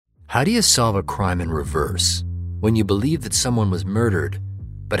How do you solve a crime in reverse when you believe that someone was murdered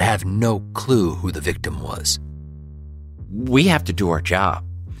but have no clue who the victim was? We have to do our job,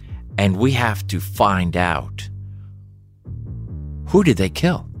 and we have to find out who did they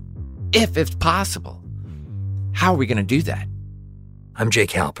kill, if it's possible. How are we going to do that? I'm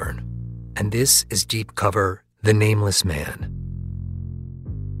Jake Halpern, and this is Deep Cover: The Nameless Man.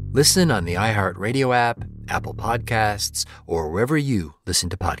 Listen on the iHeartRadio app, Apple Podcasts, or wherever you listen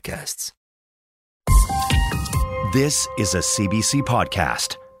to podcasts. This is a CBC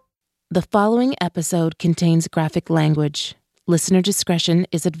podcast. The following episode contains graphic language. Listener discretion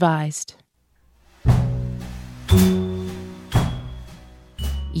is advised.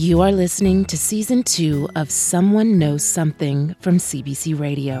 You are listening to Season 2 of Someone Knows Something from CBC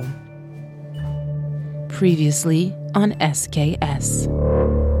Radio. Previously on SKS.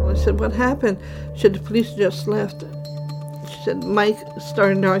 I said, "What happened?" She said, "The police just left." She said, "Mike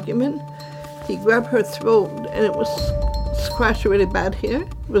started an argument. He grabbed her throat and it was scratched really bad here.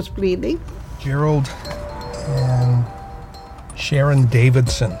 It was bleeding." Gerald and Sharon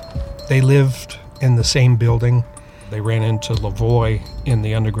Davidson, they lived in the same building. They ran into Lavoie in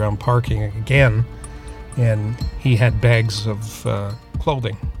the underground parking again, and he had bags of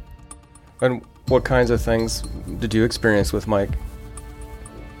clothing. And what kinds of things did you experience with Mike?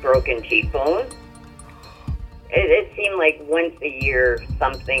 Broken cheekbone. It seemed like once a year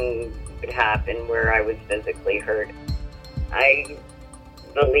something would happen where I was physically hurt. I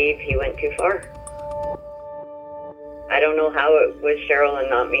believe he went too far. I don't know how it was Cheryl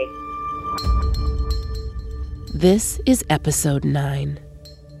and not me. This is Episode 9,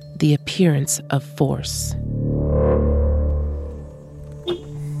 The Appearance of Force.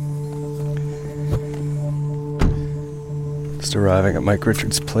 Just arriving at Mike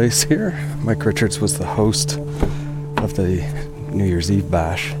Richards' place here. Mike Richards was the host of the New Year's Eve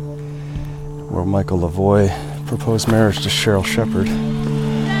bash, where Michael Lavoie proposed marriage to Cheryl Shepard.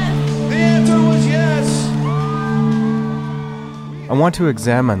 The answer was yes! I want to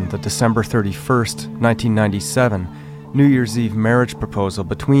examine the December 31st, 1997 New Year's Eve marriage proposal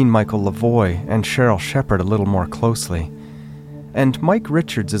between Michael Lavoie and Cheryl Shepard a little more closely. And Mike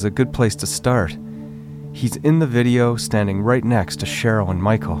Richards is a good place to start. He's in the video, standing right next to Cheryl and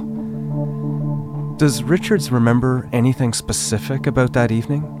Michael. Does Richards remember anything specific about that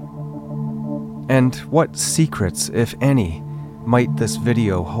evening? And what secrets, if any, might this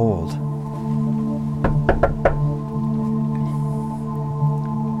video hold?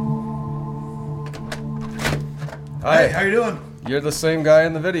 Hi, how you doing? You're the same guy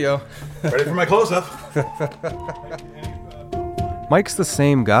in the video. Ready for my close-up? Mike's the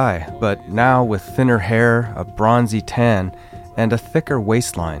same guy, but now with thinner hair, a bronzy tan, and a thicker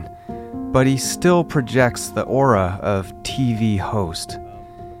waistline. But he still projects the aura of TV host.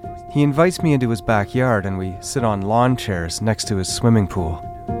 He invites me into his backyard and we sit on lawn chairs next to his swimming pool.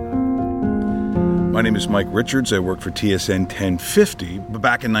 My name is Mike Richards. I work for TSN 1050. But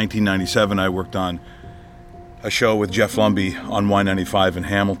back in 1997, I worked on a show with Jeff Lumby on Y95 in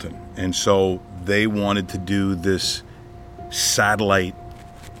Hamilton. And so they wanted to do this satellite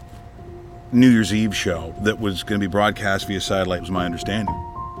New Year's Eve show that was going to be broadcast via satellite, was my understanding.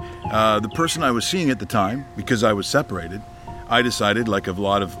 The person I was seeing at the time, because I was separated, I decided, like a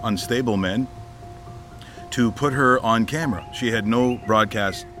lot of unstable men, to put her on camera. She had no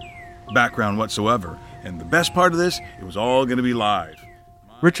broadcast background whatsoever. And the best part of this, it was all going to be live.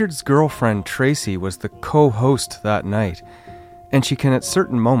 Richard's girlfriend Tracy was the co-host that night, and she can at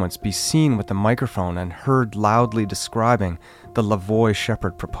certain moments be seen with the microphone and heard loudly describing the Lavoie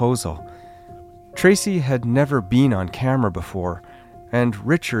Shepard proposal. Tracy had never been on camera before, and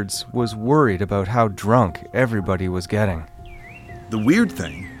Richards was worried about how drunk everybody was getting. The weird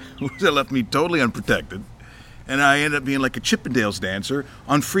thing was it left me totally unprotected, and I ended up being like a Chippendales dancer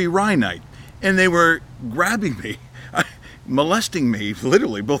on Free Rye Night, and they were grabbing me, molesting me,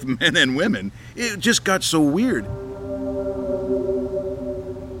 literally, both men and women. It just got so weird.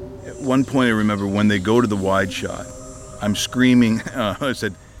 At one point, I remember when they go to the wide shot, I'm screaming, I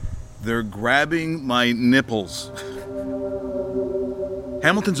said, "They're grabbing my nipples."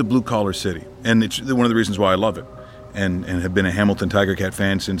 Hamilton's a blue-collar city, and it's one of the reasons why I love it, and have been a Hamilton Tiger Cat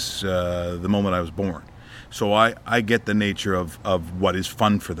fan since the moment I was born. So I get the nature of what is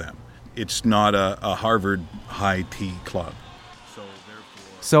fun for them. It's not a Harvard high tea club.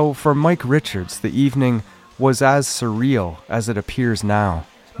 So for Mike Richards, the evening was as surreal as it appears now,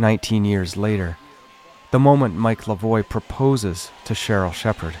 19 years later. The moment Mike Lavoie proposes to Cheryl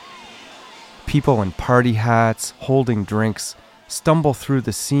Shepard. People in party hats, holding drinks, stumble through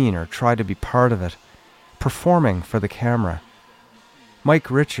the scene or try to be part of it, performing for the camera.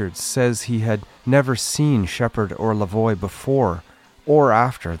 Mike Richards says he had never seen Shepherd or Lavoie before or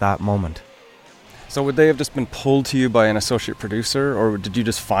after that moment. So would they have just been pulled to you by an associate producer, or did you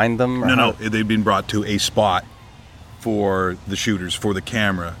just find them? No, they'd been brought to a spot for the shooters, for the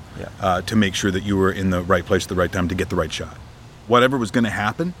camera, to make sure that you were in the right place at the right time to get the right shot. Whatever was going to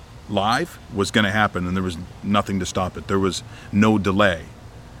happen live was going to happen, and there was nothing to stop it. There was no delay.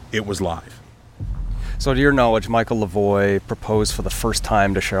 It was live. So to your knowledge, Michael Lavoie proposed for the first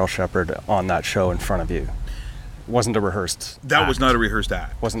time to Cheryl Shepherd on that show in front of you. Wasn't a rehearsed That act. was not a rehearsed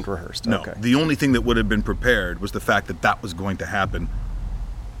act. Wasn't rehearsed. No. Okay. The only thing that would have been prepared was the fact that that was going to happen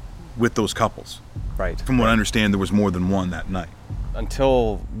with those couples. Right. From what I understand, there was more than one that night.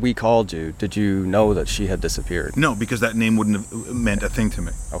 Until we called you, did you know that she had disappeared? No, because that name wouldn't have meant a thing to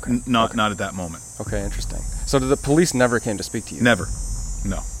me. Okay. Not at that moment. Okay, interesting. So the police never came to speak to you? Never.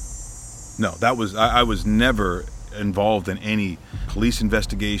 No, that was I was never involved in any police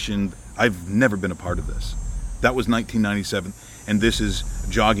investigation. I've never been a part of this. That was 1997, and this is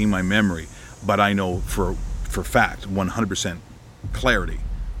jogging my memory, but I know for fact, 100% clarity,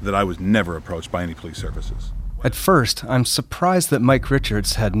 that I was never approached by any police services. At first, I'm surprised that Mike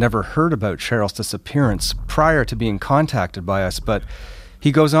Richards had never heard about Cheryl's disappearance prior to being contacted by us, but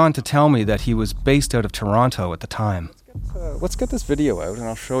he goes on to tell me that he was based out of Toronto at the time. Let's get this video out and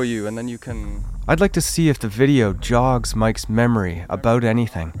I'll show you, and then you can... I'd like to see if the video jogs Mike's memory about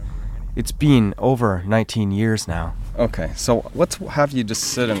anything. It's been over 19 years now. Okay, so let's have you just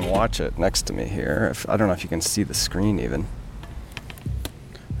sit and watch it next to me here. I don't know if you can see the screen even.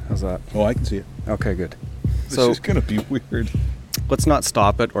 How's that? Oh, I can see it. Okay, good. This is going to be weird. Let's not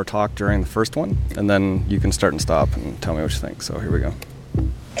stop it or talk during the first one, and then you can start and stop and tell me what you think. So here we go.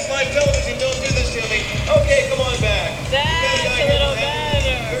 My television, don't do this to me. Okay, come on back. That's a little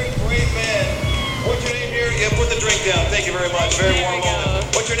better. Very brave man. What's your name here? Yeah, put the drink down. Thank you very much. Very warm moment.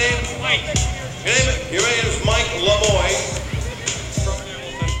 What's your name? Mike. Your name is Mike Lavoie.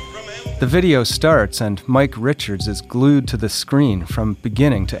 The video starts, and Mike Richards is glued to the screen from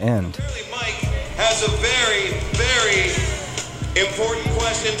beginning to end. Mike has a very, very important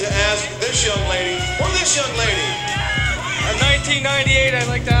question to ask this young lady, or this young lady. In 1998, I'd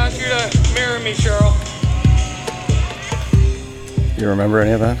like to ask you to marry me, Cheryl. You remember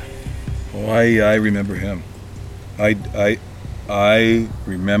any of that? Oh, I remember him. I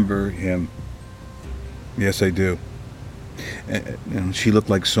remember him. Yes, I do. And she looked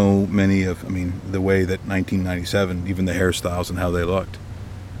like so many of, the way that 1997, even the hairstyles and how they looked.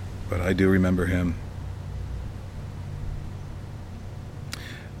 But I do remember him.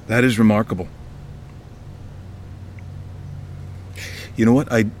 That is remarkable. You know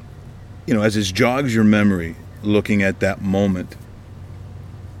what? As it jogs your memory, looking at that moment,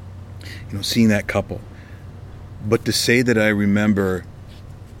 seeing that couple. But to say that I remember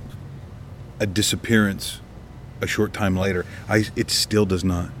a disappearance a short time later, it still does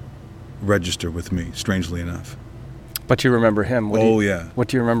not register with me, strangely enough. But you remember him. Yeah. What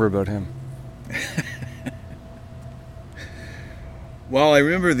do you remember about him? Well, I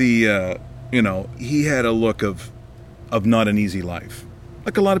remember he had a look of not an easy life,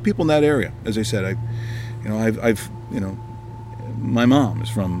 like a lot of people in that area. As I said, my mom is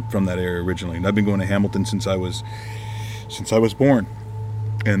from that area originally, and I've been going to Hamilton since I was born,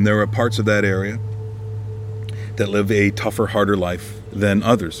 and there are parts of that area that live a tougher, harder life than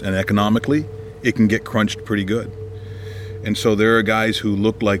others, and economically, it can get crunched pretty good. And so there are guys who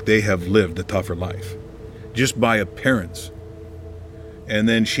look like they have lived a tougher life, just by appearance. And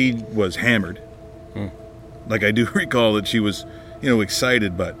then she was hammered. Like, I do recall that she was,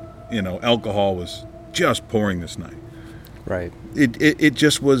 excited, but, alcohol was just pouring this night. Right. It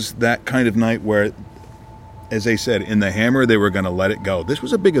just was that kind of night where, as they said, in the hammer, they were going to let it go. This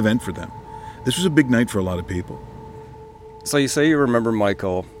was a big event for them. This was a big night for a lot of people. So you say you remember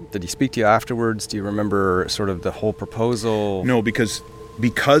Michael. Did he speak to you afterwards? Do you remember sort of the whole proposal? No, because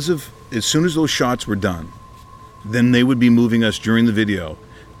of, as soon as those shots were done, then they would be moving us during the video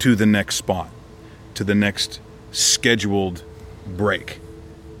to the next spot, to the next scheduled break.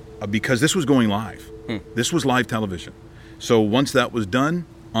 Because this was going live. This was live television. So once that was done,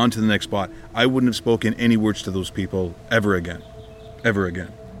 on to the next spot. I wouldn't have spoken any words to those people ever again. Ever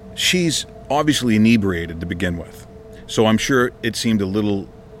again. She's obviously inebriated to begin with. So I'm sure it seemed a little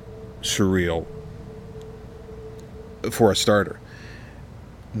surreal for a starter.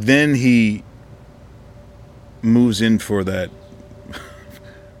 Then he moves in for that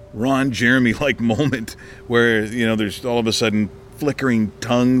Ron Jeremy-like moment where, there's all of a sudden flickering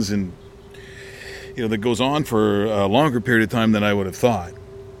tongues and, that goes on for a longer period of time than I would have thought.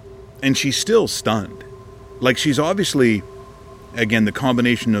 And she's still stunned. Like, she's obviously again, the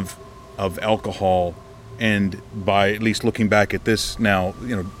combination of alcohol and by at least looking back at this now,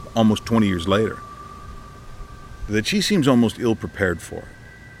 almost 20 years later, that she seems almost ill-prepared for it.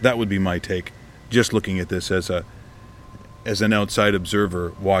 That would be my take, just looking at this as an outside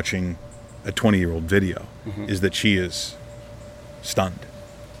observer watching a 20-year-old video, is that she is stunned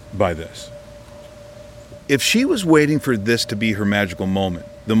by this. If she was waiting for this to be her magical moment,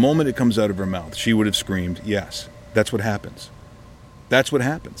 the moment it comes out of her mouth, she would have screamed, yes, that's what happens. That's what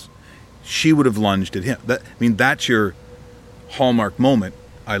happens. She would have lunged at him. That's your hallmark moment.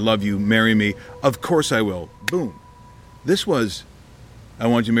 I love you, marry me. Of course I will. Boom. This was, I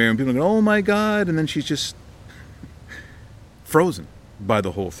want you to marry me. People go, oh my God. And then she's just frozen by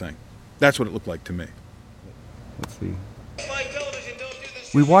the whole thing. That's what it looked like to me. Let's see.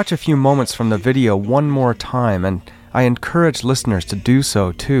 We watch a few moments from the video one more time, and I encourage listeners to do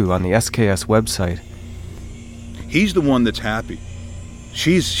so too on the SKS website. He's the one that's happy.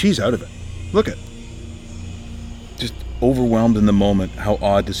 She's out of it. Look at, just overwhelmed in the moment. How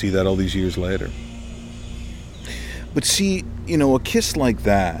odd to see that all these years later. But see, a kiss like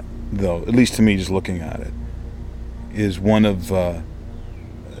that, though, at least to me, just looking at it, is one of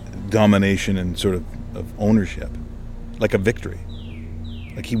domination and sort of ownership, like a victory,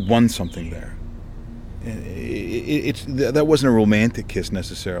 like he won something there. That wasn't a romantic kiss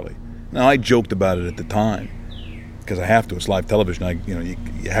necessarily. Now, I joked about it at the time because I have to. It's live television.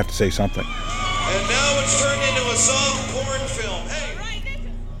 You have to say something. And now it's turned into a soft porn film. Hey.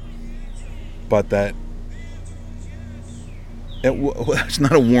 But it's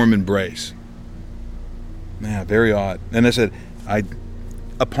not a warm embrace. Yeah, very odd. And I said,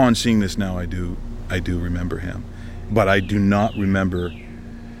 upon seeing this now, I do remember him, but I do not remember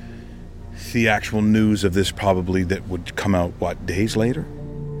the actual news of this probably that would come out, days later?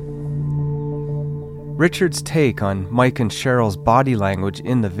 Richard's take on Mike and Cheryl's body language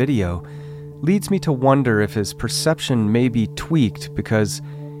in the video leads me to wonder if his perception may be tweaked because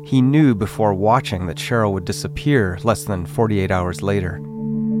he knew before watching that Cheryl would disappear less than 48 hours later.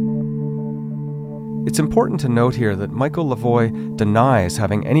 It's important to note here that Michael Lavoie denies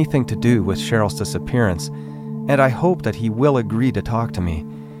having anything to do with Cheryl's disappearance, and I hope that he will agree to talk to me.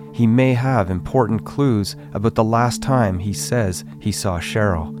 He may have important clues about the last time he says he saw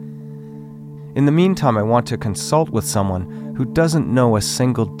Cheryl. In the meantime, I want to consult with someone who doesn't know a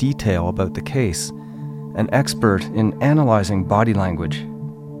single detail about the case, an expert in analyzing body language.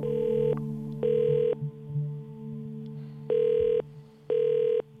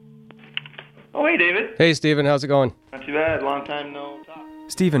 Oh, hey, David. Hey, Stephen. How's it going? Not too bad. Long time no talk.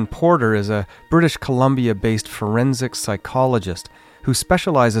 Stephen Porter is a British Columbia-based forensic psychologist who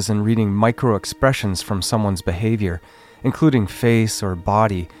specializes in reading micro-expressions from someone's behavior, including face or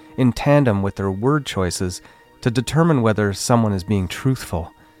body, in tandem with their word choices to determine whether someone is being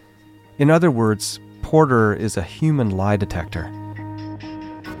truthful. In other words, Porter is a human lie detector.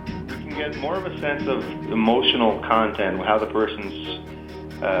 You can get more of a sense of emotional content, how the person's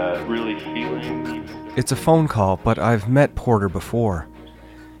really feeling. It's a phone call, but I've met Porter before.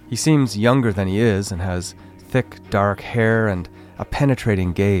 He seems younger than he is and has thick, dark hair and a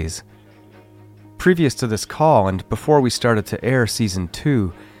penetrating gaze. Previous to this call and before we started to air Season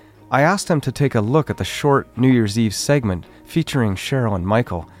 2, I asked him to take a look at the short New Year's Eve segment featuring Cheryl and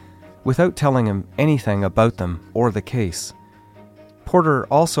Michael, without telling him anything about them or the case. Porter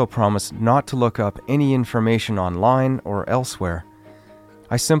also promised not to look up any information online or elsewhere.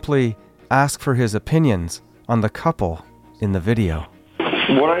 I simply asked for his opinions on the couple in the video.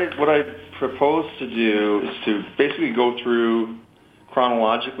 What I propose to do is to basically go through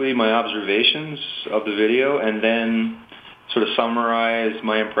chronologically my observations of the video and then sort of summarize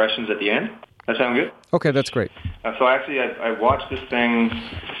my impressions at the end. That sound good? Okay, that's great. So actually, I watched this thing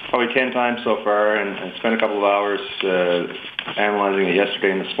probably 10 times so far, and I spent a couple of hours analyzing it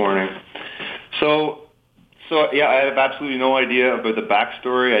yesterday and this morning. So yeah, I have absolutely no idea about the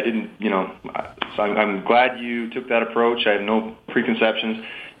backstory. I didn't, so I'm glad you took that approach. I have no preconceptions.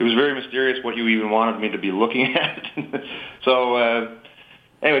 It was very mysterious what you even wanted me to be looking at. So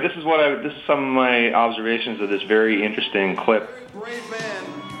anyway, this is some of my observations of this very interesting clip. Brave man.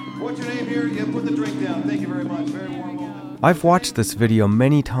 What's your name here? Yeah, put the drink down. Thank you very much. Very warm welcome. I've watched this video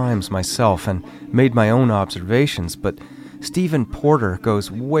many times myself and made my own observations, but Stephen Porter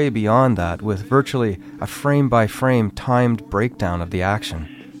goes way beyond that with virtually a frame-by-frame timed breakdown of the action.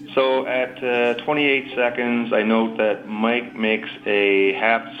 So at 28 seconds, I note that Mike makes a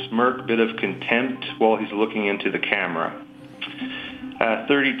half-smirk bit of contempt while he's looking into the camera.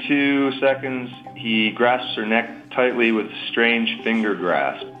 32 seconds, he grasps her neck tightly with a strange finger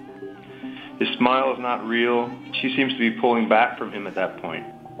grasp. His smile is not real. She seems to be pulling back from him at that point.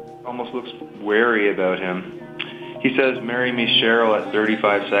 Almost looks wary about him. He says, "Marry me, Cheryl," at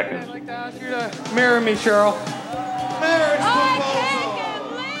 35 seconds. I'd like to ask you to marry me, Cheryl. Marriage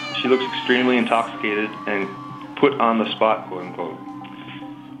proposal! She looks extremely intoxicated and put on the spot, quote unquote.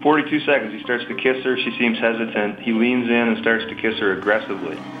 42 seconds, he starts to kiss her. She seems hesitant. He leans in and starts to kiss her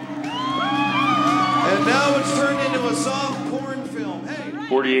aggressively. And now it's turned into a soft porn film. Hey!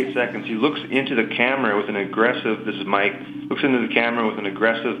 48 seconds, he looks into the camera with an aggressive, this is Mike, looks into the camera with an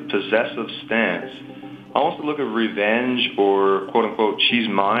aggressive, possessive stance. Almost a look of revenge or, quote unquote, she's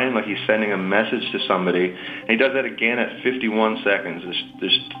mine, like he's sending a message to somebody. And he does that again at 51 seconds.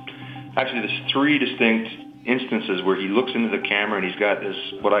 There's 3 distinct instances where he looks into the camera and he's got this,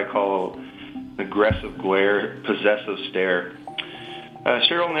 what I call an aggressive glare, possessive stare.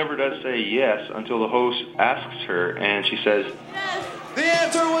 Cheryl never does say yes until the host asks her, and she says, Yes. The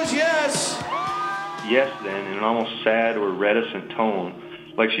answer was yes. Yes, then, in an almost sad or reticent tone,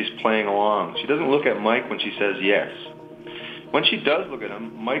 like she's playing along. She doesn't look at Mike when she says yes. When she does look at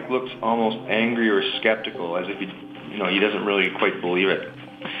him, Mike looks almost angry or skeptical, as if he doesn't really quite believe it.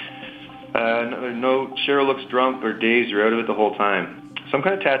 No, Cheryl looks drunk or dazed or out of it the whole time. Some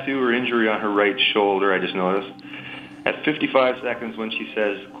kind of tattoo or injury on her right shoulder, I just noticed. At 55 seconds, when she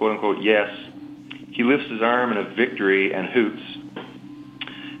says, quote unquote, yes, he lifts his arm in a victory and hoots.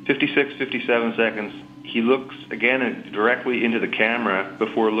 56, 57 seconds, he looks again directly into the camera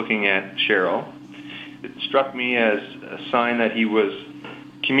before looking at Cheryl. It struck me as a sign that he was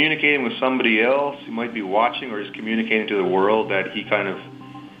communicating with somebody else who might be watching, or is communicating to the world that he kind of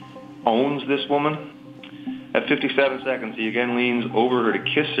owns this woman. At 57 seconds, he again leans over her to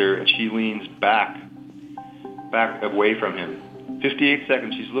kiss her, and she leans back away from him. 58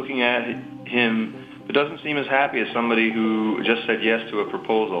 seconds, she's looking at him, but doesn't seem as happy as somebody who just said yes to a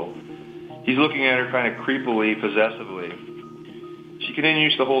proposal. He's looking at her kind of creepily, possessively. She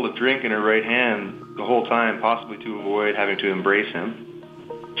continues to hold a drink in her right hand the whole time, possibly to avoid having to embrace him.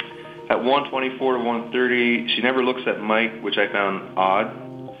 At 1:24 to 1:30, she never looks at Mike, which I found odd.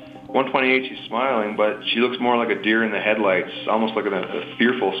 1:28, she's smiling, but she looks more like a deer in the headlights, almost like a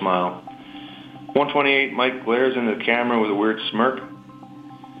fearful smile. 1:28, Mike glares into the camera with a weird smirk.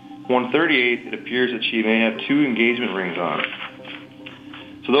 1:38, it appears that she may have 2 engagement rings on.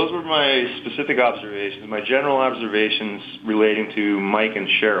 So those were my specific observations, my general observations relating to Mike and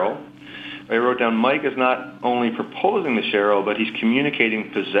Cheryl. I wrote down Mike is not only proposing to Cheryl, but he's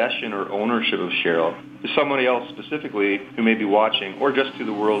communicating possession or ownership of Cheryl to somebody else specifically who may be watching, or just to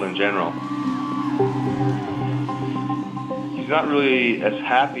the world in general. He's not really as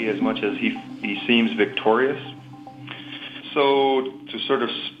happy as much as he seems victorious. So to sort of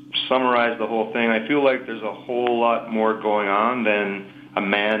summarize the whole thing, I feel like there's a whole lot more going on than a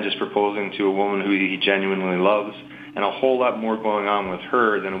man just proposing to a woman who he genuinely loves, and a whole lot more going on with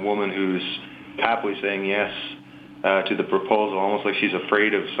her than a woman who's happily saying yes to the proposal, almost like she's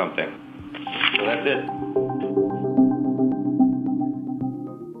afraid of something. So that's it.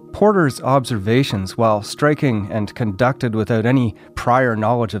 Porter's observations, while striking and conducted without any prior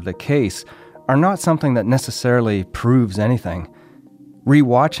knowledge of the case, are not something that necessarily proves anything.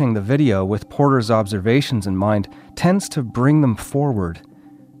 Rewatching the video with Porter's observations in mind tends to bring them forward.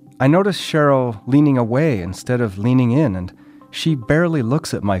 I notice Cheryl leaning away instead of leaning in, and she barely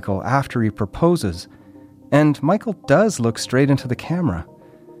looks at Michael after he proposes. And Michael does look straight into the camera.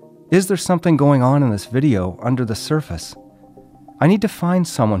 Is there something going on in this video under the surface? I need to find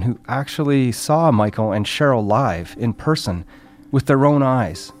someone who actually saw Michael and Cheryl live, in person, with their own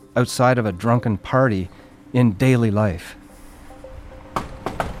eyes, outside of a drunken party, in daily life.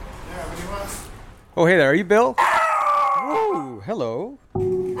 Oh, hey there, are you Bill? Whoa, hello.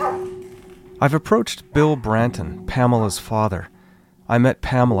 I've approached Bill Branton, Pamela's father. I met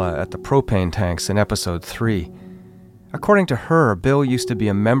Pamela at the propane tanks in episode 3. According to her, Bill used to be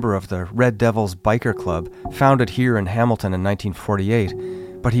a member of the Red Devils Biker Club, founded here in Hamilton in 1948,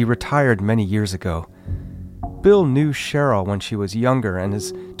 but he retired many years ago. Bill knew Cheryl when she was younger, and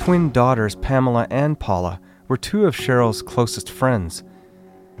his twin daughters, Pamela and Paula, were 2 of Cheryl's closest friends.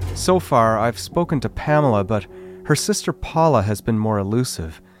 So far, I've spoken to Pamela, but her sister Paula has been more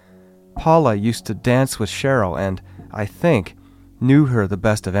elusive. Paula used to dance with Cheryl and, I think, knew her the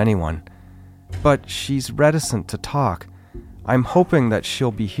best of anyone. But she's reticent to talk. I'm hoping that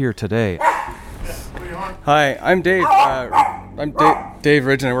she'll be here today. Hi, I'm Dave. I'm Dave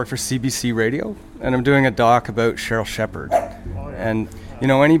Ridge, and I work for CBC Radio, and I'm doing a doc about Cheryl Shepard. And,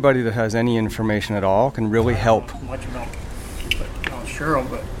 anybody that has any information at all can really help. Much about Cheryl,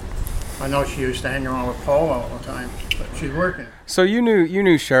 but I know she used to hang around with Paul all the time, but she's working. So you knew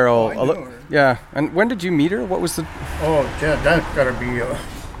Cheryl. I knew her. Yeah. And when did you meet her? What was the... Oh, yeah, that's got to be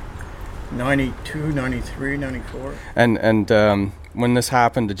 92, 93, 94. And when this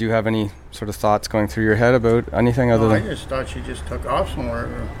happened, did you have any sort of thoughts going through your head about anything other than... I just thought she just took off somewhere,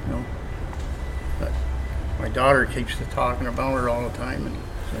 you know. But my daughter keeps talking about her all the time, and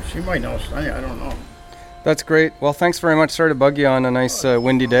so she might know something. I don't know. That's great. Well, thanks very much. Sorry to bug you on a nice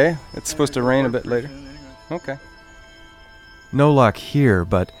windy day. It's supposed to rain a bit later. Okay. No luck here,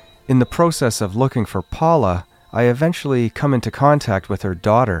 but in the process of looking for Paula, I eventually come into contact with her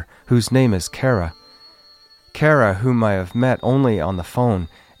daughter, whose name is Kara. Kara, whom I have met only on the phone,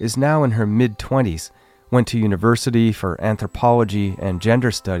 is now in her mid-20s, went to university for anthropology and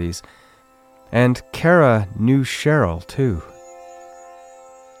gender studies, and Kara knew Cheryl, too.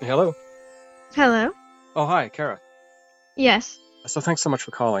 Hello. Hello. Oh, hi, Kara. Yes. So thanks so much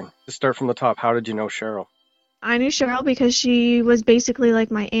for calling. To start from the top, how did you know Cheryl? I knew Cheryl because she was basically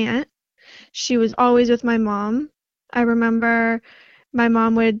like my aunt. She was always with my mom. I remember my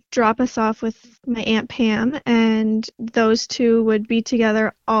mom would drop us off with my Aunt Pam, and those two would be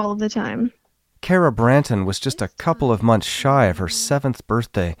together all the time. Kara Branton was just a couple of months shy of her 7th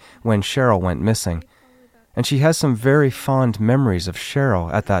birthday when Cheryl went missing, and she has some very fond memories of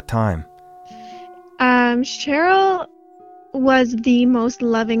Cheryl at that time. Cheryl was the most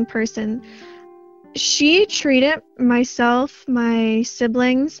loving person. She treated myself, my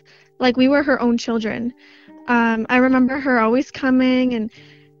siblings, like we were her own children. I remember her always coming and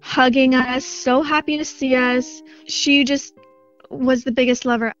hugging us, so happy to see us. She just was the biggest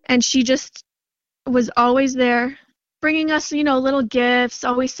lover, and she just was always there, bringing us, little gifts,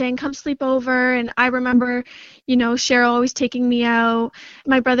 always saying, come sleep over. And I remember, Cheryl always taking me out.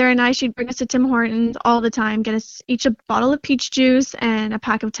 My brother and I, she'd bring us to Tim Hortons all the time, get us each a bottle of peach juice and a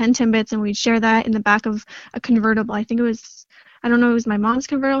pack of 10 Timbits, and we'd share that in the back of a convertible. I don't know, it was my mom's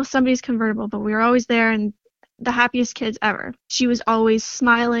convertible, somebody's convertible, but we were always there and the happiest kids ever. She was always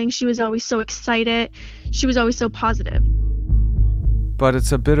smiling. She was always so excited. She was always so positive. But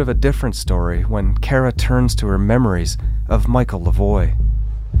it's a bit of a different story when Kara turns to her memories of Michael Lavoie.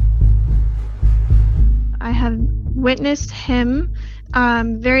 I have witnessed him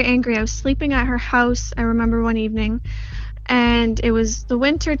very angry. I was sleeping at her house, I remember one evening, and it was the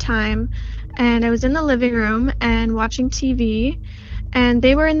winter time, and I was in the living room and watching TV, and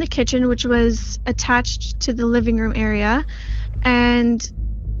they were in the kitchen, which was attached to the living room area, and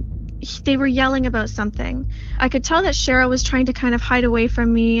they were yelling about something. I could tell that Cheryl was trying to kind of hide away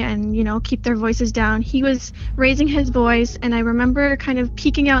from me and, keep their voices down. He was raising his voice, and I remember kind of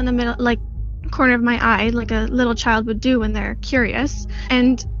peeking out in the middle, corner of my eye, like a little child would do when they're curious.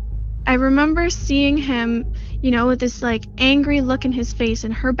 And I remember seeing him, with this angry look in his face,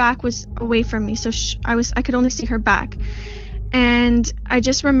 and her back was away from me, so I could only see her back. And I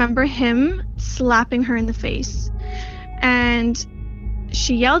just remember him slapping her in the face. And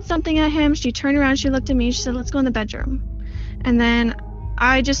she yelled something at him. She turned around, she looked at me, she said, let's go in the bedroom. And then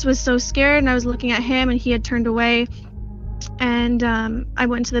I just was so scared, and I was looking at him, and he had turned away. And I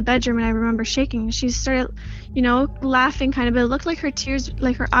went into the bedroom, and I remember shaking. She started, laughing kind of, but it looked like her tears,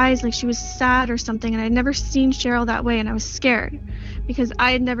 like her eyes, like she was sad or something. And I'd never seen Cheryl that way, and I was scared because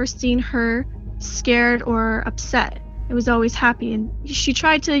I had never seen her scared or upset. It was always happy. And she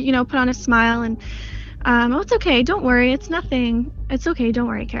tried to, put on a smile and, oh, it's okay, don't worry, it's nothing. It's okay, don't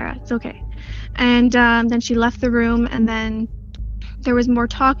worry, Kara, it's okay. And then she left the room, and then there was more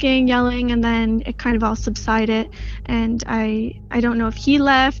talking, yelling, and then it kind of all subsided. And I don't know if he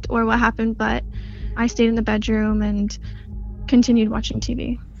left or what happened, but I stayed in the bedroom and continued watching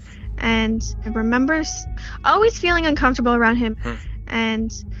TV. And I remember always feeling uncomfortable around him. And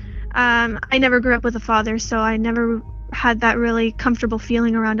I never grew up with a father, so I never had that really comfortable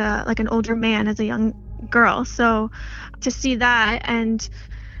feeling around an older man as a young girl. So to see that, and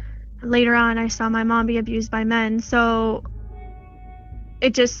later on I saw my mom be abused by men, so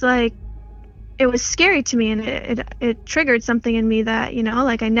it just it was scary to me, and it triggered something in me that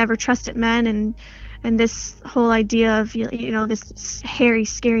I never trusted men, and this whole idea of this hairy,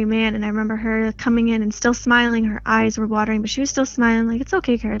 scary man. And I remember her coming in and still smiling. Her eyes were watering, but she was still smiling, it's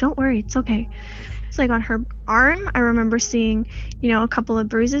okay, Kara, don't worry, it's okay. It's on her arm, I remember seeing a couple of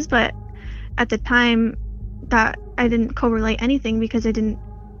bruises, but at the time that I didn't correlate anything because I didn't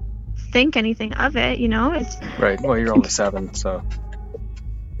think anything of it. It's Right. Well, you're only 7, so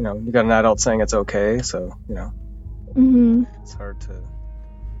you got an adult saying it's okay, so Mm-hmm. It's hard to...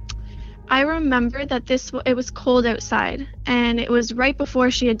 I remember that it was cold outside, and it was right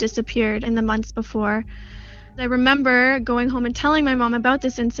before she had disappeared, in the months before. I remember going home and telling my mom about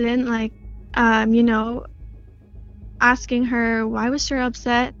this incident, like, you know, asking her, why was Cheryl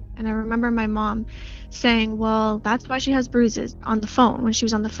upset? And I remember my mom saying, well, that's why she has bruises on the phone, when she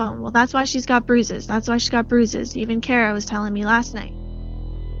was on the phone. Well, that's why she's got bruises. That's why she's got bruises. Even Kara was telling me last night.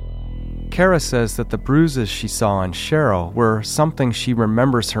 Kara says that the bruises she saw on Cheryl were something she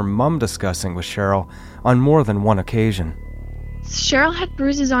remembers her mom discussing with Cheryl on more than one occasion. Cheryl had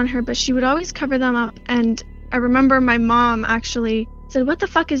bruises on her, but she would always cover them up. And I remember my mom actually said, what the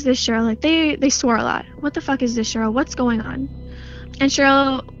fuck is this, Cheryl? Like, they swore a lot. What the fuck is this, Cheryl? What's going on? And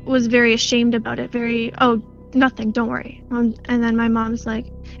Cheryl was very ashamed about it. Oh, nothing, don't worry. And then my mom's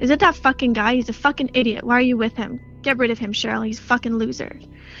like, is it that fucking guy? He's a fucking idiot. Why are you with him? Get rid of him, Cheryl. He's a fucking loser.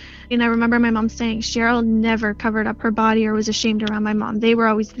 And I remember my mom saying Cheryl never covered up her body or was ashamed around my mom. They were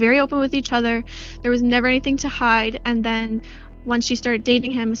always very open with each other. There was never anything to hide. And then once she started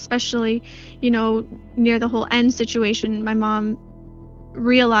dating him, especially, you know, near the whole end situation, my mom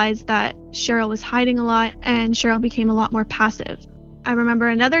realized that Cheryl was hiding a lot and Cheryl became a lot more passive. I remember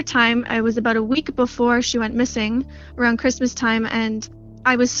another time, I was about a week before she went missing, around Christmas time, and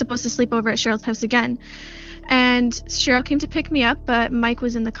I was supposed to sleep over at Cheryl's house again. And Cheryl came to pick me up, but Mike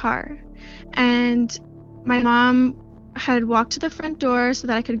was in the car. And my mom had walked to the front door so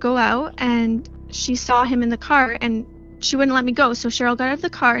that I could go out, and she saw him in the car, and she wouldn't let me go. So Cheryl got out of the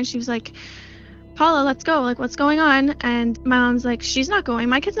car, and she was like, Paula, let's go. Like, what's going on? And my mom's like, she's not going.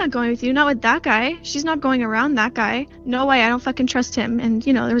 My kid's not going with you. Not with that guy. She's not going around that guy. No way. I don't fucking trust him. And,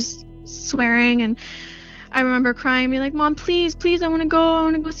 you know, there was swearing, and I remember crying, being like, Mom, please, I want to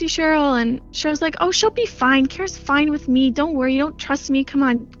go see Cheryl. And Cheryl's like, oh, she'll be fine. Kara's fine with me. Don't worry. You don't trust me. Come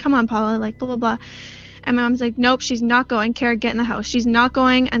on, Paula. Like, blah, blah, blah. And my mom's like, nope, she's not going. Kara, get in the house. She's not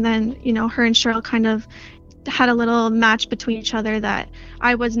going. And then, you know, her and Cheryl kind of had a little match between each other that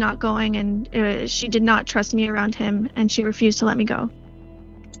I was not going, and she did not trust me around him, and she refused to let me go.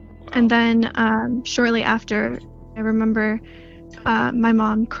 And then shortly after, I remember my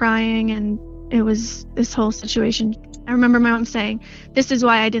mom crying, and it was this whole situation. I remember my mom saying, this is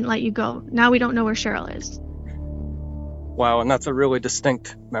why I didn't let you go. Now we don't know where Cheryl is. Wow, and that's a really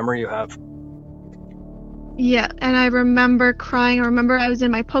distinct memory you have. Yeah, and I remember crying. I remember I was in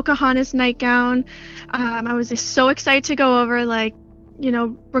my Pocahontas nightgown. I was just so excited to go over, like, you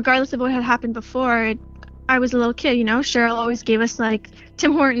know, regardless of what had happened before, I was a little kid, you know. Cheryl always gave us, like,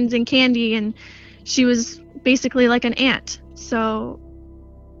 Tim Hortons and candy, and she was basically like an aunt. So,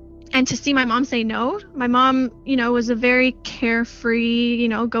 and to see my mom say no, my mom, you know, was a very carefree, you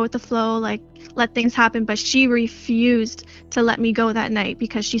know, go with the flow, like, let things happen, but she refused to let me go that night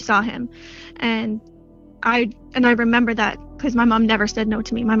because she saw him. And I remember that because my mom never said no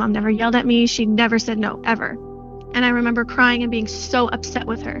to me. My mom never yelled at me. She never said no, ever. And I remember crying and being so upset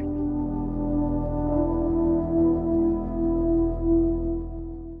with her.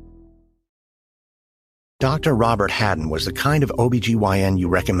 Dr. Robert Haddon was the kind of OBGYN you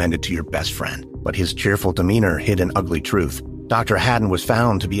recommended to your best friend, but his cheerful demeanor hid an ugly truth. Dr. Haddon was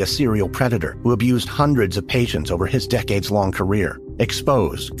found to be a serial predator who abused hundreds of patients over his decades-long career.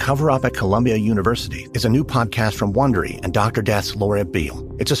 Exposed, Cover Up at Columbia University is a new podcast from Wondery and Dr. Death's Laura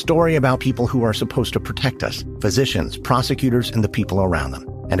Beale. It's a story about people who are supposed to protect us, physicians, prosecutors, and the people around them.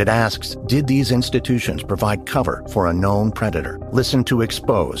 And it asks, did these institutions provide cover for a known predator? Listen to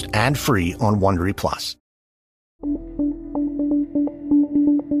Exposed, ad-free on Wondery Plus.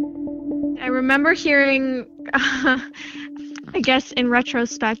 I remember hearing, I guess in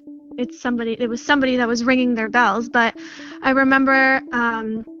retrospect, it was somebody that was ringing their bells, but I remember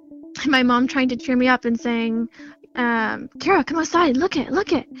my mom trying to cheer me up and saying, Kara, come outside, look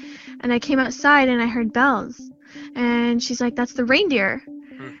it. And I came outside and I heard bells, and she's like, that's the reindeer.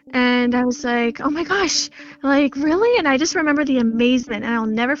 And I was like, oh my gosh, like, really? And I just remember the amazement, and I'll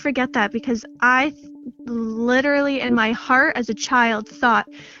never forget that, because I literally in my heart as a child thought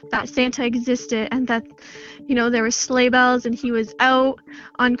that Santa existed, and that, you know, there were sleigh bells and he was out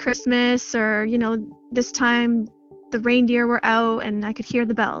on Christmas, or, you know, this time the reindeer were out and I could hear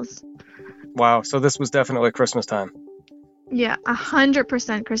the bells. Wow, so this was definitely Christmas time. Yeah,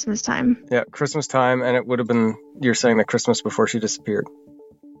 100% Christmas time. Yeah, Christmas time, and it would have been, you're saying, the Christmas before she disappeared.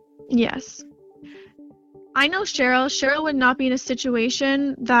 Yes. I know Cheryl would not be in a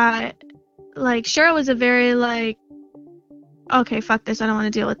situation that, like, Cheryl was a very, like, okay, fuck this, I don't want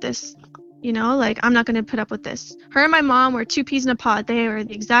to deal with this. You know, like, I'm not going to put up with this. Her and my mom were two peas in a pod. They were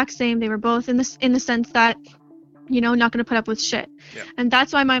the exact same. They were both in the sense that, you know, not going to put up with shit. Yeah. And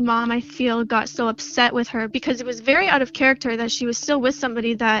that's why my mom, I feel, got so upset with her, because it was very out of character that she was still with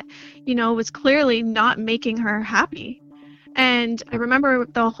somebody that, you know, was clearly not making her happy. And I remember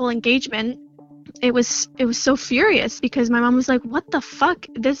the whole engagement, it was so furious because my mom was like, what the fuck?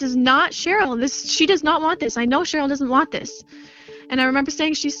 This is not Cheryl. She does not want this. I know Cheryl doesn't want this. And I remember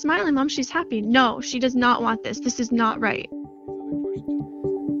saying, she's smiling, Mom, she's happy. No, she does not want this. This is not right.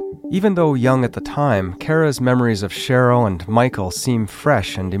 Even though young at the time, Kara's memories of Cheryl and Michael seem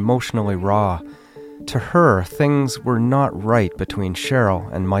fresh and emotionally raw. To her, things were not right between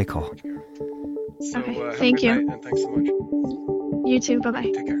Cheryl and Michael. Okay, thank you. And thanks so much. You too, bye-bye.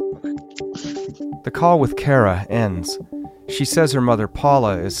 Take care. Bye-bye. The call with Kara ends. She says her mother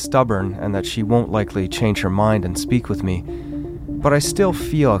Paula is stubborn and that she won't likely change her mind and speak with me, but I still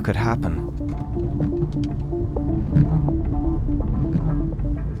feel it could happen.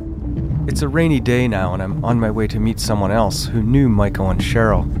 It's a rainy day now and I'm on my way to meet someone else who knew Michael and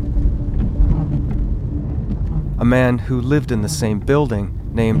Cheryl. A man who lived in the same building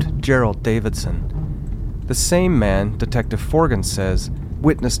named Gerald Davidson. The same man, Detective Forgan says,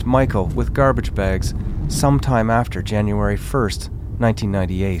 witnessed Michael with garbage bags sometime after January 1st,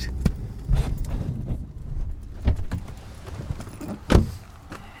 1998.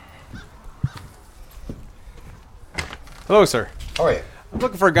 Hello, sir. How are you? I'm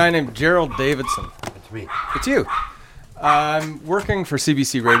looking for a guy named Gerald Davidson. It's me. It's you. I'm working for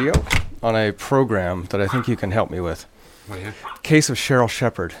CBC Radio on a program that I think you can help me with. Oh, yeah? Case of Cheryl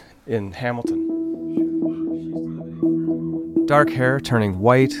Shepard in Hamilton. Dark hair turning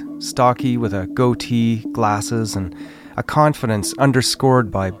white, stocky with a goatee, glasses, and a confidence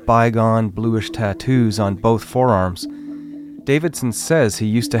underscored by bygone bluish tattoos on both forearms. Davidson says he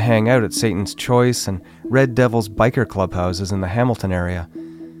used to hang out at Satan's Choice and Red Devil's biker clubhouses in the Hamilton area.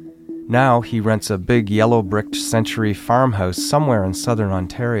 Now he rents a big yellow-bricked century farmhouse somewhere in southern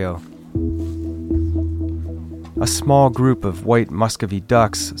Ontario. A small group of white Muscovy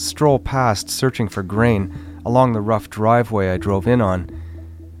ducks stroll past searching for grain along the rough driveway I drove in on,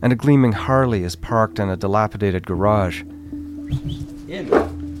 and a gleaming Harley is parked in a dilapidated garage. In!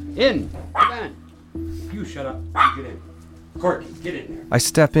 Come on! You shut up. You get in. Courtney, get in there. I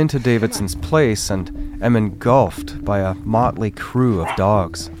step into Davidson's place and am engulfed by a motley crew of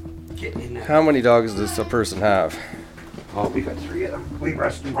dogs. Get in there. How many dogs does a person have? Oh, we got 3 of them. We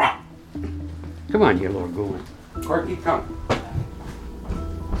rescued them. Come on, you little goon. Courtney, come.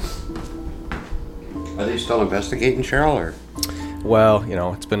 Are they still investigating Cheryl, or? Well,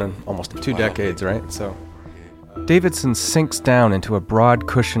 it's been almost 2 decades, right? So Davidson sinks down into a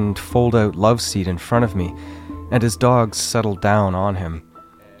broad-cushioned, fold-out love seat in front of me, and his dogs settle down on him.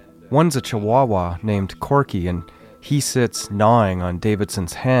 One's a Chihuahua named Corky, and he sits gnawing on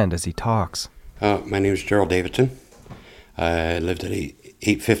Davidson's hand as he talks. My name's Gerald Davidson. I lived at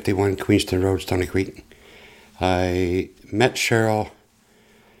 851 Queenston Road, Stony Creek. I met Cheryl,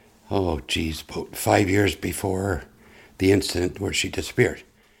 about 5 years before the incident where she disappeared.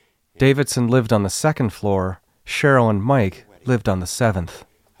 Davidson lived on the 2nd floor. Cheryl and Mike lived on the 7th.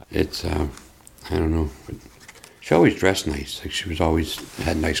 It's, I don't know. She always dressed nice. Like, she was always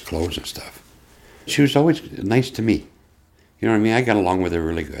had nice clothes and stuff. She was always nice to me. You know what I mean? I got along with her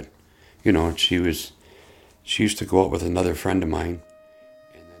really good. She used to go out with another friend of mine.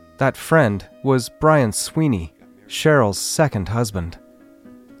 That friend was Brian Sweeney, Cheryl's second husband.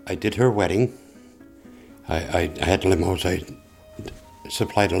 I did her wedding. I had limos. I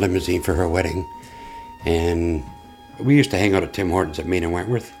supplied a limousine for her wedding. And we used to hang out at Tim Hortons at Main and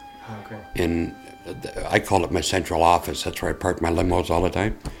Wentworth. Okay. And I call it my central office. That's where I parked my limos all the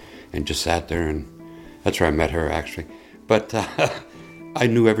time and just sat there, and that's where I met her, actually. But I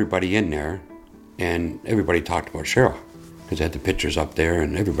knew everybody in there, and everybody talked about Cheryl because I had the pictures up there,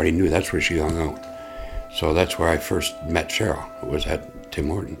 and everybody knew that's where she hung out. So that's where I first met Cheryl. It was at Tim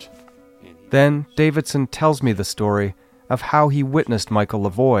Hortons. Then Davidson tells me the story of how he witnessed Michael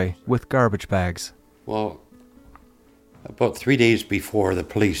Lavoie with garbage bags. Well, about 3 days before the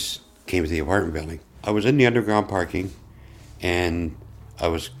police came to the apartment building, I was in the underground parking, and I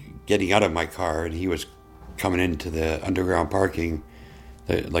was getting out of my car, and he was coming into the underground parking,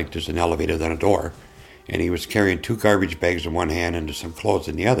 like there's an elevator, then a door, and he was carrying 2 garbage bags in one hand and some clothes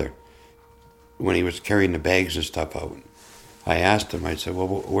in the other. When he was carrying the bags and stuff out, I asked him, I said, well,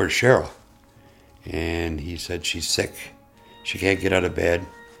 where's Cheryl? And he said, she's sick. She can't get out of bed,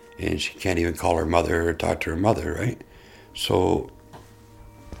 and she can't even call her mother or talk to her mother, right? So,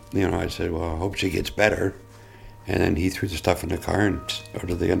 I said, well, I hope she gets better. And then he threw the stuff in the car and out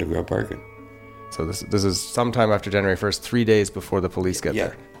of the underground parking. So this is sometime after January 1st, 3 days before the police get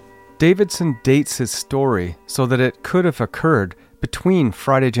there. Davidson dates his story so that it could have occurred between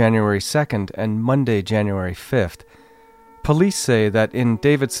Friday, January 2nd and Monday, January 5th. Police say that in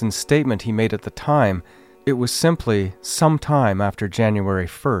Davidson's statement he made at the time, it was simply sometime after January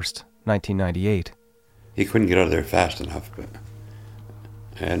 1st, 1998. He couldn't get out of there fast enough, but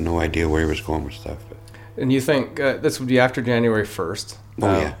I had no idea where he was going with stuff. But. And you think this would be after January 1st?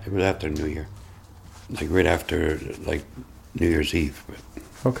 Oh, yeah. It was after New Year. Like right after, like, New Year's Eve. But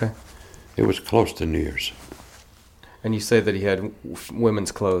okay. It was close to New Year's. And you say that he had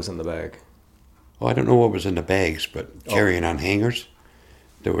women's clothes in the bag? Well, I don't know what was in the bags, but carrying on hangers,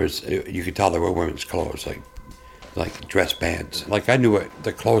 there was, you could tell there were women's clothes, like dress bands. Like I knew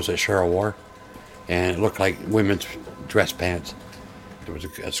the clothes that Cheryl wore, and it looked like women's dress pants. There was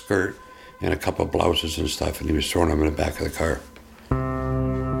a skirt and a couple of blouses and stuff, and he was throwing them in the back of the car.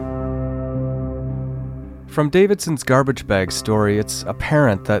 From Davidson's garbage bag story, it's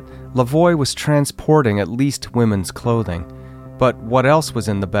apparent that Lavoie was transporting at least women's clothing, but what else was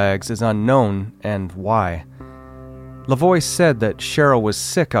in the bags is unknown, and why. Lavoie said that Cheryl was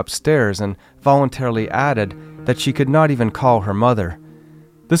sick upstairs and voluntarily added that she could not even call her mother.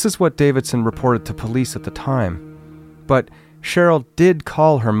 This is what Davidson reported to police at the time. But Cheryl did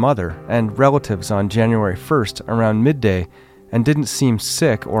call her mother and relatives on January 1st around midday and didn't seem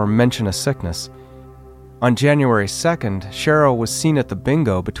sick or mention a sickness. On January 2nd, Cheryl was seen at the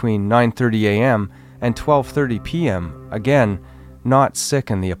bingo between 9:30 a.m. and 12:30 p.m., again, not sick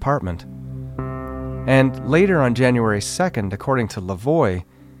in the apartment. And later on January 2nd, according to Lavoie,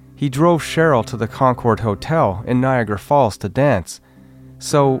 he drove Cheryl to the Concord Hotel in Niagara Falls to dance.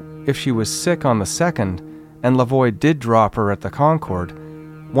 So, if she was sick on the 2nd, and Lavoie did drop her at the Concord,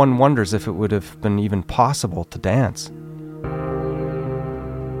 one wonders if it would have been even possible to dance.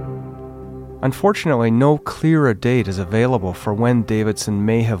 Unfortunately, no clearer date is available for when Davidson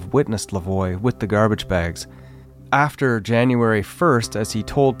may have witnessed Lavoie with the garbage bags. After January 1st, as he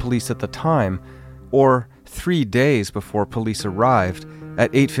told police at the time, or 3 days before police arrived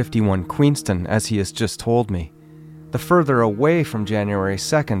at 851 Queenston, as he has just told me. The further away from January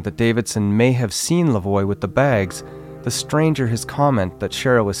 2nd that Davidson may have seen Lavoie with the bags, the stranger his comment that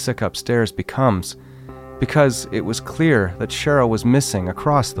Cheryl was sick upstairs becomes, because it was clear that Cheryl was missing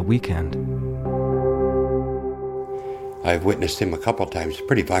across the weekend. I've witnessed him a couple times. A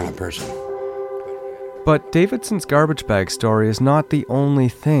pretty violent person. But Davidson's garbage bag story is not the only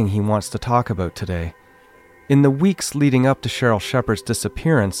thing he wants to talk about today. In the weeks leading up to Cheryl Shepard's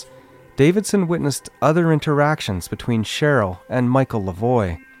disappearance, Davidson witnessed other interactions between Cheryl and Michael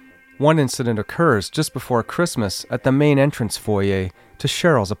Lavoie. One incident occurs just before Christmas at the main entrance foyer to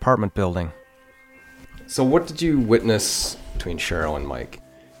Cheryl's apartment building. So what did you witness between Cheryl and Mike?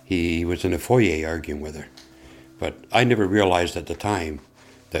 He was in the foyer arguing with her. But I never realized at the time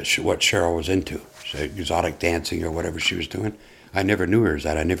that what Cheryl was into. Exotic dancing or whatever she was doing. I never knew her as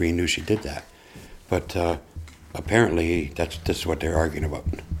that. I never even knew she did that. But apparently this is what they're arguing about.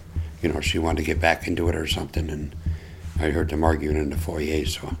 You know, she wanted to get back into it or something, and I heard them arguing in the foyer,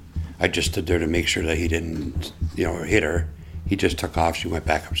 so I just stood there to make sure that he didn't, hit her. He just took off. She went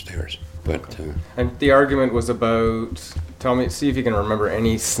back upstairs. But and the argument was about, see if you can remember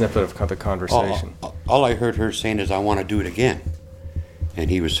any snippet of the conversation. All I heard her saying is, I want to do it again. And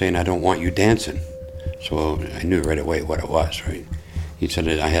he was saying, I don't want you dancing. So I knew right away what it was, right? He said,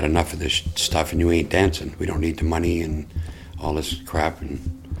 I had enough of this stuff and you ain't dancing. We don't need the money and all this crap. And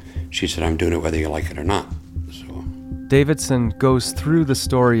she said, I'm doing it whether you like it or not. So Davidson goes through the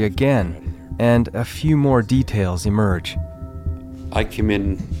story again, and a few more details emerge. I came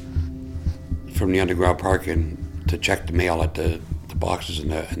in from the underground parking to check the mail at the boxes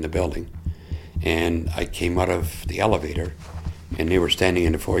in the building. And I came out of the elevator, and they were standing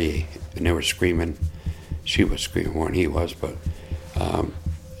in the foyer, and they were screaming. She was screaming more than he was, but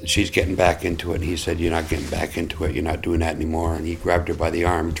she's getting back into it. And he said, you're not getting back into it. You're not doing that anymore. And he grabbed her by the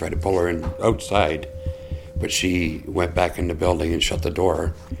arm and tried to pull her in outside. But she went back in the building and shut the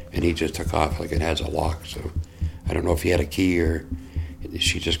door, and he just took off like it has a lock. So I don't know if he had a key or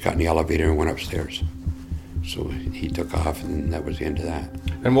she just got in the elevator and went upstairs. So he took off, and that was the end of that.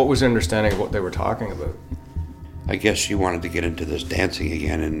 And what was your understanding of what they were talking about? I guess she wanted to get into this dancing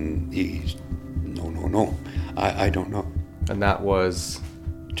again, and he's, no. I don't know. And that was?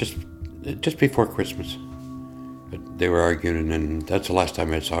 Just before Christmas. But they were arguing, and that's the last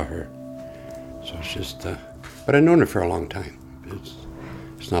time I saw her. So it's just, but I've known her for a long time.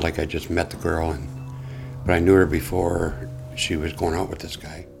 It's not like I just met the girl, but I knew her before she was going out with this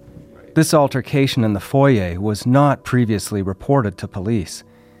guy. This altercation in the foyer was not previously reported to police.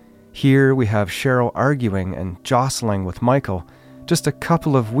 Here we have Cheryl arguing and jostling with Michael just a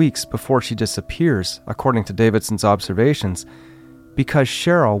couple of weeks before she disappears, according to Davidson's observations, because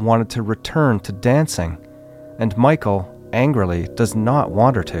Cheryl wanted to return to dancing, and Michael, angrily, does not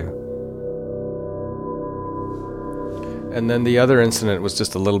want her to. And then the other incident was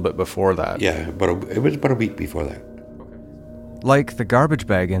just a little bit before that. Yeah, but it was about a week before that. Like the garbage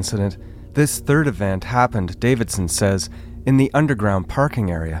bag incident, this third event happened, Davidson says, in the underground parking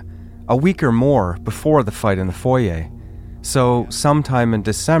area, a week or more before the fight in the foyer. So sometime in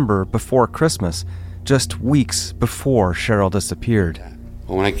December before Christmas, just weeks before Cheryl disappeared.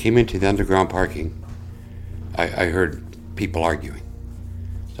 Well, when I came into the underground parking, I heard people arguing.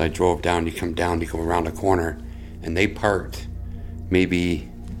 So I drove down, you come around the corner, and they parked maybe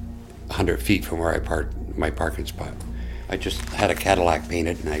 100 feet from where I parked my parking spot. I just had a Cadillac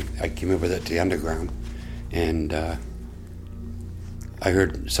painted, and I came in with it to the underground, and I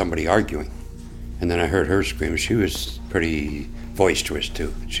heard somebody arguing, and then I heard her scream. She was pretty boisterous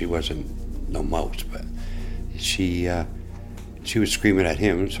too. She wasn't no mouse, but she was screaming at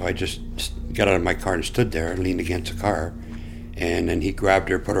him, so I just got out of my car and stood there and leaned against the car. And then he grabbed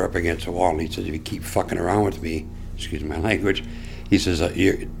her, put her up against the wall, and he says, if you keep fucking around with me, excuse my language, he says,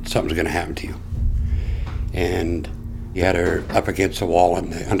 something's going to happen to you. And he had her up against the wall in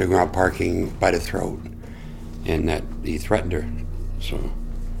the underground parking by the throat, and that he threatened her, so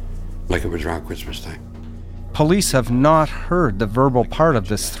like it was around Christmas time. Police have not heard the verbal part of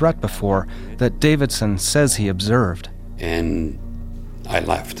this threat before that Davidson says he observed. And I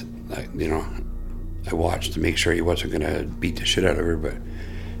left. I watched to make sure he wasn't going to beat the shit out of her,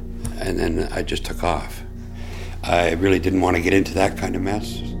 and then I just took off. I really didn't want to get into that kind of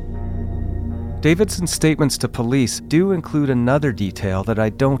mess. Davidson's statements to police do include another detail that I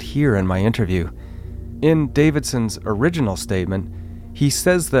don't hear in my interview. In Davidson's original statement, he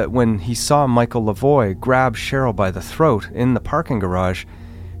says that when he saw Michael Lavoie grab Cheryl by the throat in the parking garage,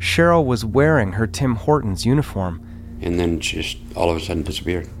 Cheryl was wearing her Tim Hortons uniform. And then she just all of a sudden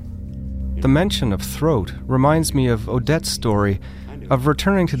disappeared. The mention of throat reminds me of Odette's story of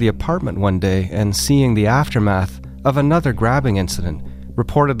returning to the apartment one day and seeing the aftermath of another grabbing incident,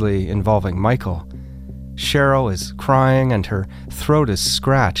 reportedly involving Michael. Cheryl is crying and her throat is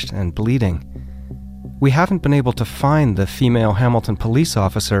scratched and bleeding. We haven't been able to find the female Hamilton police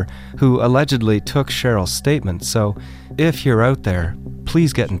officer who allegedly took Cheryl's statement, so if you're out there,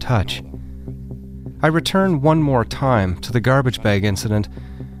 please get in touch. I return one more time to the garbage bag incident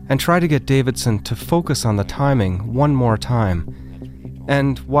and try to get Davidson to focus on the timing one more time.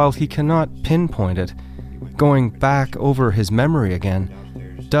 And while he cannot pinpoint it, going back over his memory again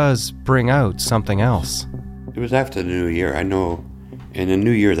does bring out something else. It was after the New Year, I know. In the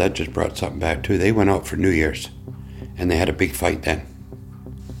New Year, that just brought something back too. They went out for New Year's, and they had a big fight then.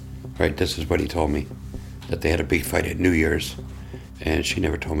 Right, this is what he told me, that they had a big fight at New Year's, and she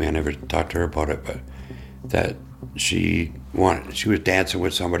never told me, I never talked to her about it, but that she was dancing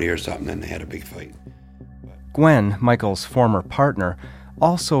with somebody or something, and they had a big fight. Gwen, Michael's former partner,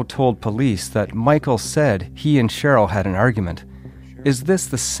 also told police that Michael said he and Cheryl had an argument. Is this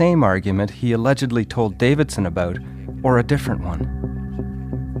the same argument he allegedly told Davidson about, or a different one?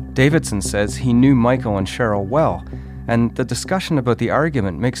 Davidson says he knew Michael and Cheryl well, and the discussion about the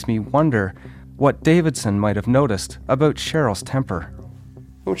argument makes me wonder what Davidson might have noticed about Cheryl's temper.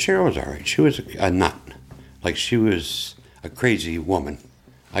 Well, Cheryl was all right. She was a nut. Like, she was a crazy woman.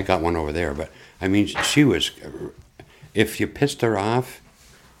 I got one over there, but, I mean, she was... If you pissed her off,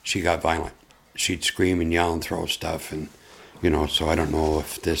 she got violent. She'd scream and yell and throw stuff, and, so I don't know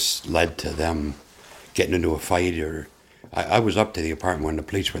if this led to them getting into a fight, or... I was up to the apartment when the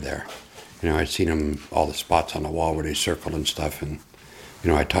police were there. I'd seen them, all the spots on the wall where they circled and stuff, and,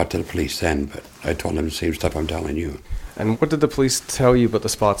 I talked to the police then, but I told them the same stuff I'm telling you. And what did the police tell you about the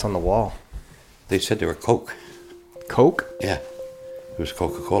spots on the wall? They said they were Coke. Coke? Yeah, it was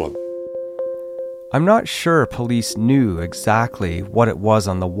Coca-Cola. I'm not sure police knew exactly what it was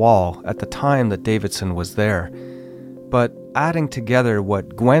on the wall at the time that Davidson was there, but adding together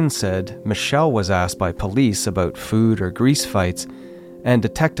what Gwen said Michelle was asked by police about food or grease fights, and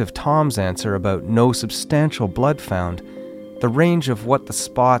Detective Tom's answer about no substantial blood found, the range of what the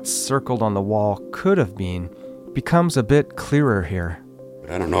spots circled on the wall could have been becomes a bit clearer here.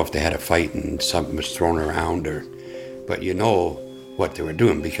 I don't know if they had a fight and something was thrown around, but you know what they were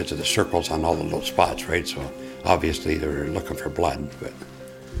doing because of the circles on all the little spots, right? So obviously they were looking for blood, but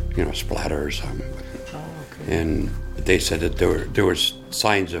splatter or something. Oh, okay. And they said that there was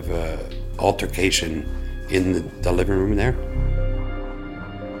signs of altercation in the living room there.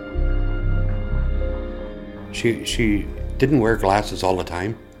 She didn't wear glasses all the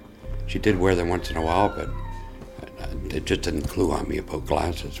time. She did wear them once in a while, but it just didn't clue on me about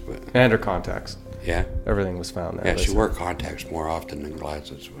glasses. And her contacts. Yeah. Everything was found there. Yeah, she wore contacts more often than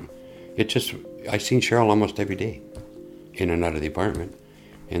glasses. I seen Cheryl almost every day, in and out of the apartment,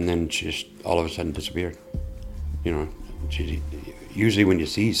 and then she just all of a sudden disappeared. Usually when you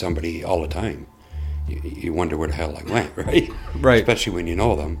see somebody all the time, you wonder where the hell I went, right? Right. Especially when you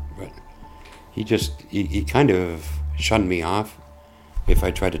know them. But he kind of shunned me off if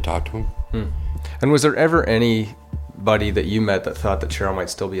I tried to talk to him. And was there ever anybody that you met that thought that Cheryl might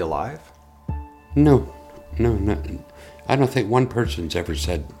still be alive? No. I don't think one person's ever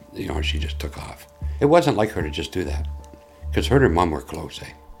said, she just took off. It wasn't like her to just do that, because her and her mom were close,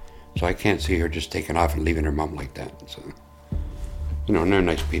 So I can't see her just taking off and leaving her mom like that. So, and they're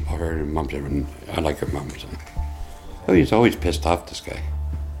nice people. Her and mom's, I like her mom. So. Oh, he's always pissed off, this guy.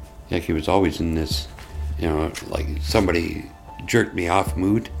 Like he was always in this, like somebody jerked me off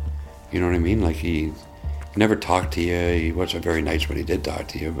mood. You know what I mean? Like he never talked to you. He wasn't very nice when he did talk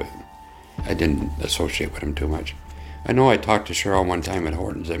to you, but I didn't associate with him too much. I know I talked to Cheryl one time at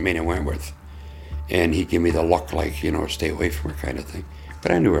Hortons at Main and Wentworth, and he gave me the look like, stay away from her kind of thing.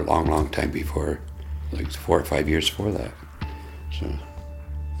 But I knew her a long, long time before, like 4 or 5 years before that. So,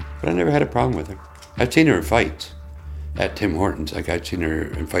 but I never had a problem with her. I've seen her in fights at Tim Hortons. Like I've seen her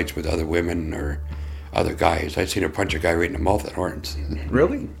in fights with other women or other guys. I've seen her punch a guy right in the mouth at Hortons.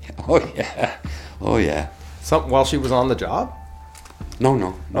 Really? Oh yeah. While she was on the job?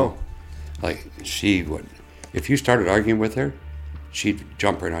 No. Oh. Like she would, if you started arguing with her, she'd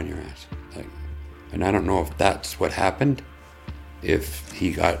jump right on your ass. And I don't know if that's what happened, if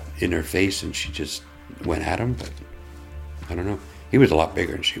he got in her face and she just went at him, but I don't know. He was a lot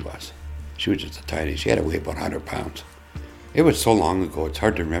bigger than she was. She was just a tiny, she had to weigh about 100 pounds. It was so long ago, it's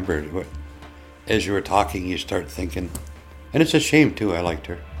hard to remember. As you were talking, you start thinking, and it's a shame too, I liked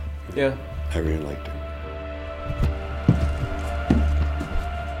her. Yeah. I really liked her.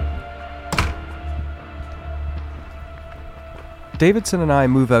 Davidson and I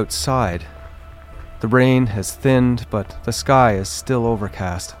move outside. The rain has thinned, but the sky is still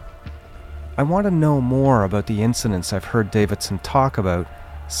overcast. I want to know more about the incidents I've heard Davidson talk about,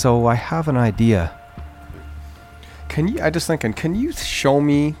 so I have an idea. Can you show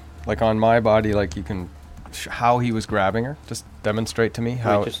me, like on my body, like you can, how he was grabbing her? Just demonstrate to me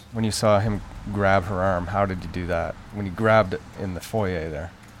how, when you saw him grab her arm, how did you do that? When he grabbed it in the foyer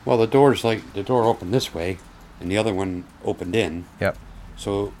there? Well, the door opened this way, and the other one opened in. Yep.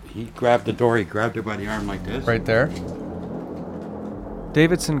 So he grabbed the door, he grabbed her by the arm like this. Right there.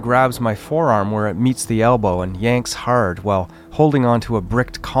 Davidson grabs my forearm where it meets the elbow and yanks hard while holding onto a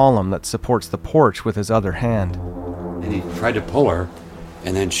bricked column that supports the porch with his other hand. And he tried to pull her,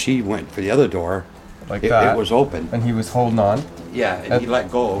 and then she went for the other door. Like that. It was open. And he was holding on? Yeah, and he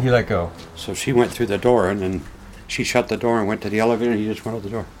let go. He let go. So she went through the door, and then she shut the door and went to the elevator, and he just went out the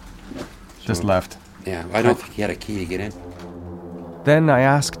door. Just left. Yeah, I don't think he had a key to get in. Then I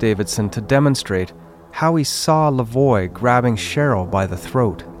asked Davidson to demonstrate how he saw Lavoie grabbing Cheryl by the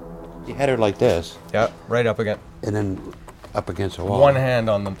throat. He had her like this. Yeah, right up against. And then up against the wall. One hand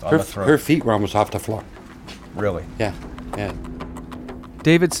on the throat. Her feet were almost off the floor. Really? Yeah.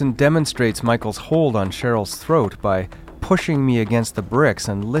 Davidson demonstrates Michael's hold on Cheryl's throat by pushing me against the bricks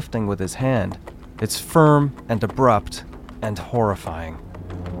and lifting with his hand. It's firm and abrupt and horrifying.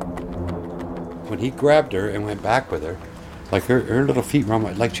 When he grabbed her and went back with her, like her little feet were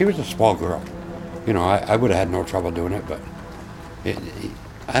almost, like she was a small girl. I would have had no trouble doing it, but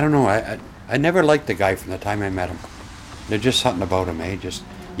I don't know. I never liked the guy from the time I met him. There's just something about him, eh? Just,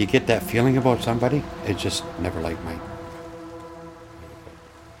 you get that feeling about somebody, it's just never like mine.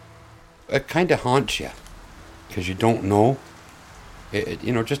 It kind of haunts you, because you don't know.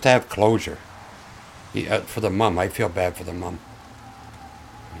 Just to have closure. For the mom, I feel bad for the mom.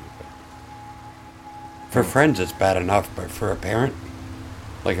 For friends, it's bad enough, but for a parent,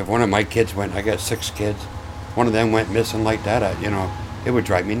 like if one of my kids went, I got 6 kids, one of them went missing like that, it would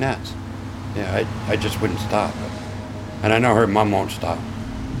drive me nuts. Yeah, I just wouldn't stop. And I know her mom won't stop.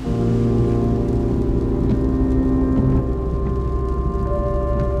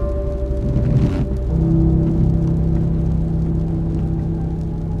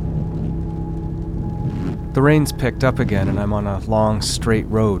 The rain's picked up again and I'm on a long, straight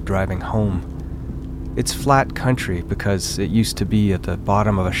road driving home. It's flat country because it used to be at the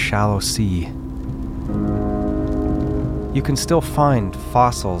bottom of a shallow sea. You can still find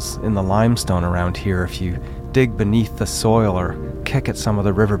fossils in the limestone around here if you dig beneath the soil or kick at some of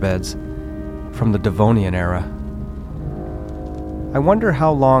the riverbeds from the Devonian era. I wonder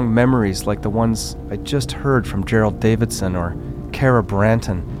how long memories like the ones I just heard from Gerald Davidson or Cara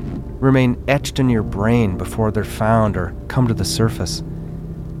Branton remain etched in your brain before they're found or come to the surface,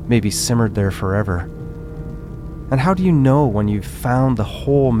 maybe simmered there forever. And how do you know when you've found the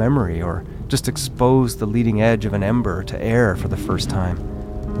whole memory or just exposed the leading edge of an ember to air for the first time?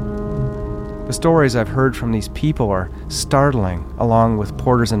 The stories I've heard from these people are startling, along with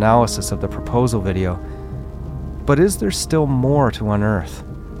Porter's analysis of the proposal video. But is there still more to unearth?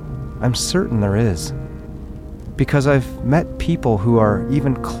 I'm certain there is. Because I've met people who are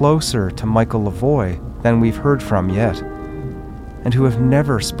even closer to Michael Lavoie than we've heard from yet, and who have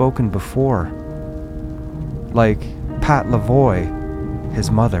never spoken before. Like Pat Lavoie,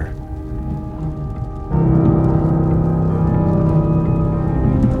 his mother.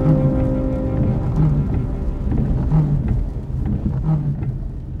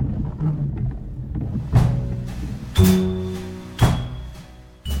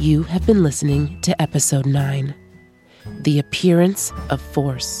 You have been listening to Episode 9, The Appearance of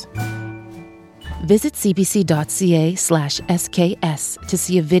Force. Visit cbc.ca/SKS to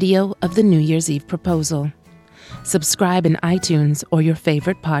see a video of the New Year's Eve proposal. Subscribe in iTunes or your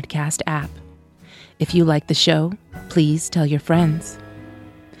favorite podcast app. If you like the show, please tell your friends.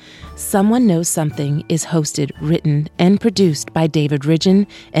 Someone Knows Something is hosted, written, and produced by David Ridgen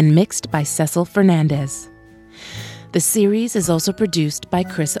and mixed by Cecil Fernandez. The series is also produced by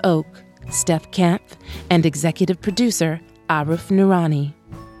Chris Oak, Steph Kampf, and executive producer Arif Noorani.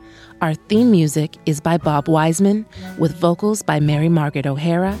 Our theme music is by Bob Wiseman, with vocals by Mary Margaret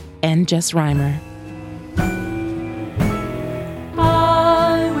O'Hara and Jess Reimer.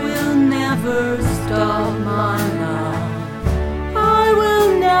 I will never stop my love. I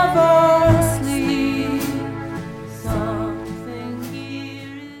will never sleep. Something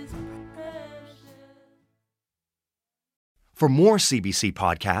here is precious. For more CBC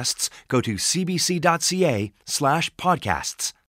podcasts, go to cbc.ca/podcasts.